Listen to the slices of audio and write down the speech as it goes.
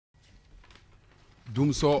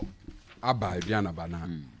Dumso aba aduana bana.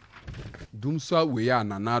 Dumso we ya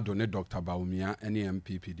nanado ne Dr. Baumia any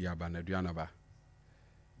NPP di aba na aduana ba.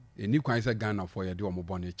 Eni kwan se Ghana for ye de omo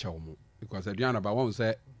bone che omo because aduana ba won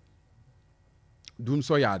say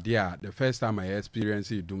Dumso ya dia the first time I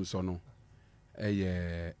experienced Dumso no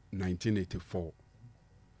 1984.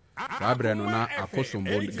 Sabre no na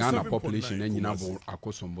akosombo Ghana population na nyina bo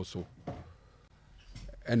akosombo so.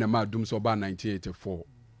 Enema Dumso ba 1984.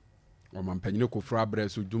 O mampanyine kofra abre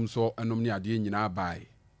so Dumso enom ne ade nyina bai.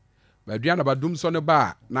 Ba aduana ba Dumso ne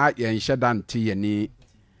ba na ye nhye dante ye ni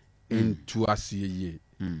entu asie ye.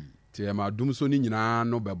 Ti ma Dumso ni nyina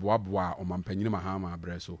no beboaboa o mampanyine mahama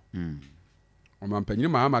abre so. O mampanyine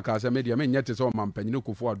mahama ka se media me nyete so o mampanyine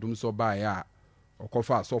kofo Dumso ba ya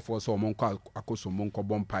okofa asofo so monko akosombo nko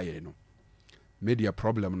bompaye no. Media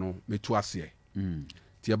problem no metu asie.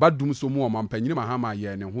 Ti ba Dumso mu o mampanyine mahama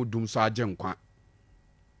ye ne ho Dumso age nkwa.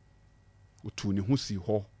 Utu ni ho si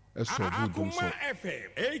ho esolve Dumso.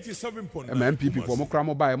 NPP for mo kra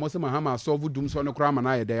mo ba mo se mahama solve Dumso no kra ma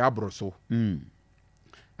na ye de abro so.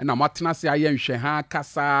 Na matena se aye nhwe ha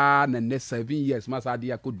kasa na ne 7 years masa de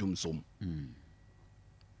akodumso.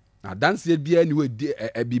 Na dance bia ni we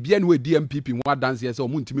bibia ni we di NPP mo dance ye se o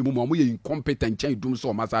muntimi mu mo ye incompetent chen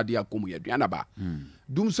Dumso masa de akomu ye duana ba.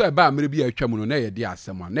 Dumso e ba mere bia atwam no na ye de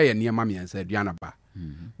asem na ye niema me ensa duana ba.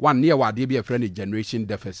 One near wa de bia friend generation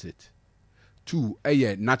deficit.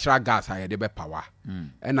 2 natural gas aye de be power.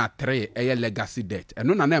 And 3 legacy debt. And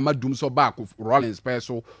no na ma Dumso ba ko Rollins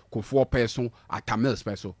peso ko 4 peso atamils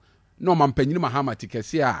peso. No man penyini mahama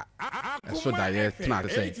tikesi a so da ye tena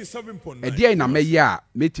say. E dia na me ya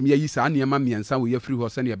metimi yi sa niema miensa wo ye free ho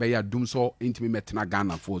se ne be ya Dumso intimi metena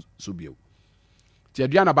Ghana for so bio. Ti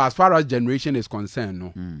aduana ba as far as generation is concerned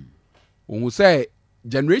no. Won say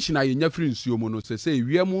generation a ye nya free nsuo mu no se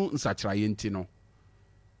wiemu nsachira ye nti no.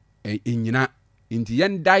 Inyina inti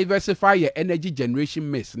yen diversify your energy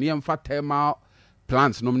generation mix ne yemfa thermal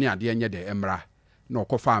plants no ne ade nye de emra na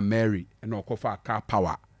okofa Mary na okofa car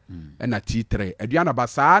power na T3 aduana ba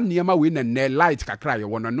saa niema we na light kakra ye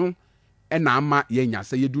wono no na ama ye nya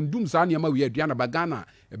se yedundum saa niema we aduana ba Ghana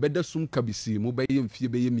ebeda sum kabisi mu be ye mfie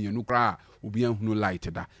be ye mienu kra obi anhunu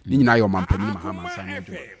light da ni nyina ye omampanyini mahama sa no.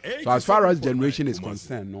 So as far as generation is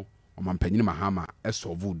concerned no omampanyini mahama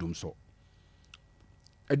solve Dumso.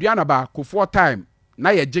 Aduana ba ko 4 time na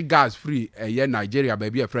ye gas free ye Nigeria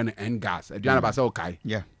baby a friend and gas aduana ba say okay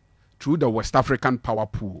through the West African power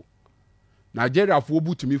pool Nigeria fo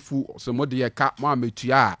butumi fu so mo de ye ka ma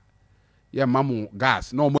metua ye mamu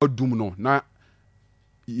gas na o madum no na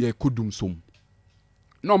ye kodum som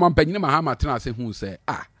na o mampanyine mahama tena se hu se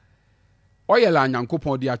oyel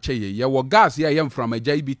anyankopon de ache ye wo gas ye mfram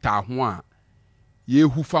agya bi ta ho a ye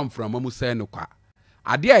hu fam fram mu se no kwa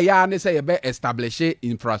ade ya ne say ye be establish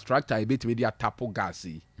infrastructure e betimi dia tapo gas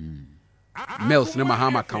Mills ne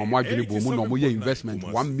mahama kan mo adwene bo mu no mo ye investment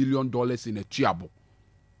 $1 million in a tuabo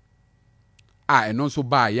eno so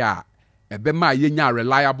ba ya ebe ma ye nya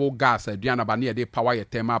reliable gas aduana ba ne ye de power ye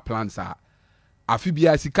thermal plants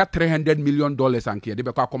afibia sika $300 million anke de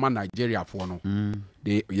be kwa Akoma Nigeria for no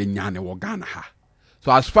de ye nya ne wo Ghana ha.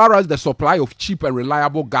 So as far as the supply of cheap and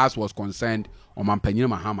reliable gas was concerned o mampanyine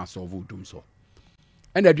mahama solve Dumso.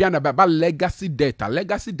 And aduana ba legacy debt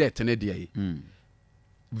ne de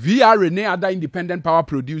VR ne other independent power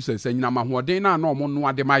producers and nyina mahoden na no mo no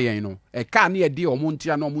ade mayen no e ka ne de o mo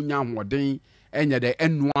ntia no mo nya hoden enye de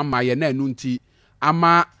enu ama ye na enu nti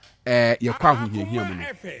ama ye kwa hohiahia mu no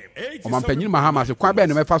o mampanyini mahama se kwa be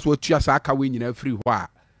ne mefa so atua sa aka we nyina free ho a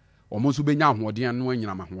o mo so benya hoden no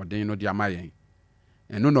nyina mahoden no de amayen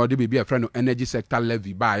eno na ode bebi e friend no energy sector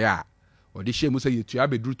levy ba ya o de shemu se ye tua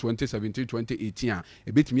be duru 2017 2018 a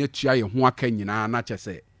e betimi atua ye ho aka nyina na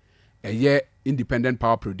chese eye independent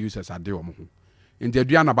power producers ade o mo ho in the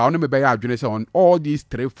aduana ba on me be ya adwene se on all these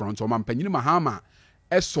 3 fronts o mampanyini mahama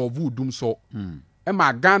solve Dumso e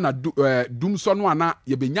ma Ghana Dumso no ana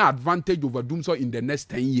ye benya advantage over Dumso in the next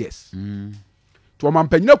 10 years to o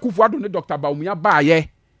mampanyina Kufuado ne Dr. Baumia ba ye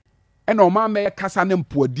e na o ma me kasa ne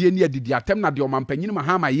mpoadie ne adidi atem na de o mampanyini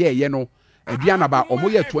mahama ye no aduana ba o mo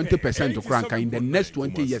ye 20% kranka in the next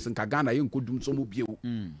 20 years nka Ghana ye nko Dumso mo bieu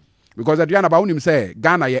because aduana ba unim say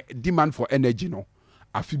Ghana ye demand for energy no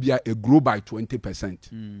afibia e grow by 20%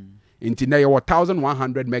 inti na ye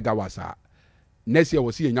 1100 megawatts next year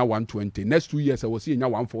was see 120 next 2 years was see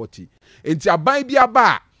 140 enti aban bia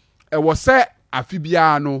ba e wo se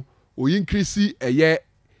afibia no o increase ye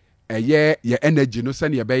energy no se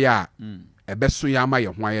ne be ya e be so ya ma ye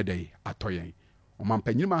ho aye dey atoyen o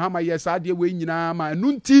mampanyini mahama ye sa de we nyina ma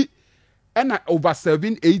nunti ena over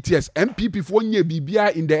 7-8 years NPP for nye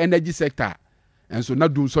bibia in the energy sector and so na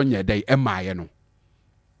Dumso nye dey emaye no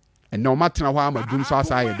and no matter how ama dum so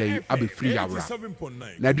asaya dey abe free awra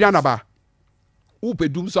na aduana ba upe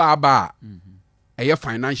dum so aba eye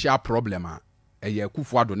financial problem a eye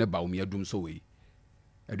kufu ado ne ba omi dum so we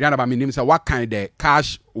aduana ba menim say what kind the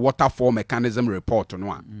cash waterfall mechanism report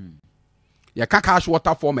no a ya cash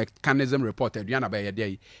waterfall mechanism report aduana ba ye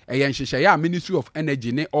dey eye nhihye ya Ministry of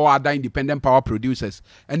Energy ne all other independent power producers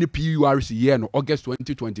and PURC year no August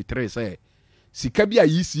 2023 say sika bi a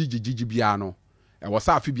yisi gigigi bia no e wo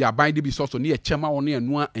sa afi bia ban de bi so ne ye chema wo ne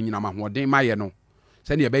anu anyinam ahoden maye no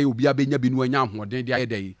se ne ye be obi abenya bi no anya ahoden de aye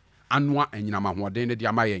dey anu anyinam ahoden de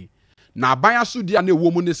amaye na ban aso dia na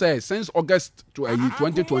ewo mu ne say since August to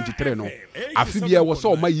 2023 no afi bia wo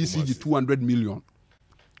so ma yisi 200 million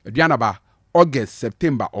aduana ba August,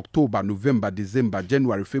 September, October, November, December,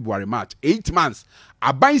 January, February, March, 8 months.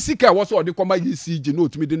 Aban sika was all the comma ECG no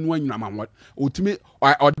to me didn't want yama what ultimate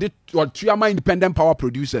or did or Triama independent power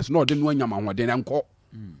producers no didn't want yama what then uncle.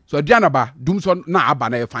 So Dianaba Doomson na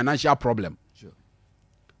abana a financial problem. Sure.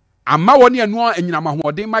 Ama woni anu enyinama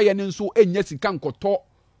hoden ma ye nso enya sika nkoto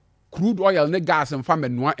crude oil ne gas and farm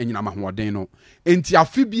enu enyinama hoden no. Enti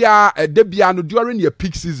afibia debia no during your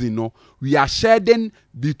peak season no we are shedding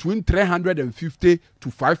between 350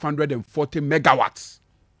 to 540 megawatts.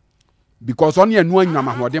 Because only a new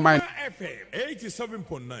number what they might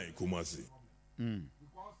 87.9 Kumasi.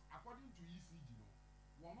 Because according to ECG,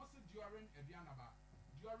 we almost during a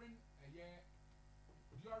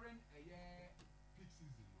year peak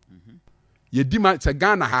season. Ye demand to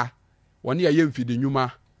Ghana ha 1 year yen feed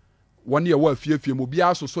nyuma 1 year wa fie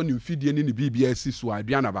mobia so ni feed ni BBS so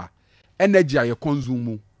aduanaba energy a ye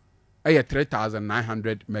consume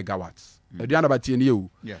 3,900 megawatts. Aduanaba tie ni you.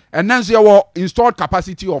 And then so your installed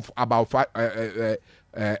capacity of about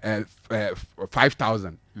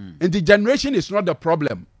 5,000. And the generation is not the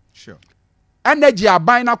problem. Sure. Energy are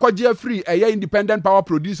buying a free independent power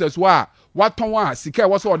producers wa waton wa sika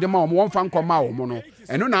wo so de ma wo fan koma wo no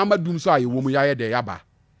eno na amadum so aye wo mu ya de yaba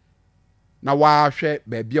na wa hwe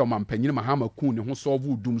ba bia o mampanyin mahama kun ne ho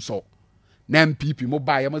solve dum so na NPP mo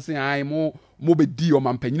ba ye mo se ai mo be di o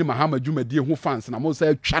mampanyin mahama dwuma di ho fans na mo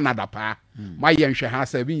se twa na da pa ma ye nhwe ha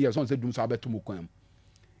 7 years on se dum so abeto mo kwan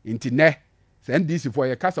nti ne se NDC for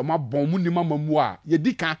ye kasa ma bon mu ni mama mu a ye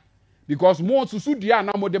dika because more susu dia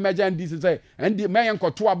na mo de meja NDC say ND me yen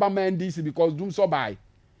koto aba ma NDC because dum so bai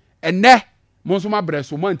ene mo so ma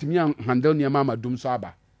breso mo antimi handle ne mama dum so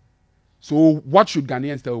aba. So what should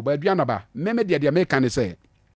Ghanaians tell? But Bianaba, meme dia make can say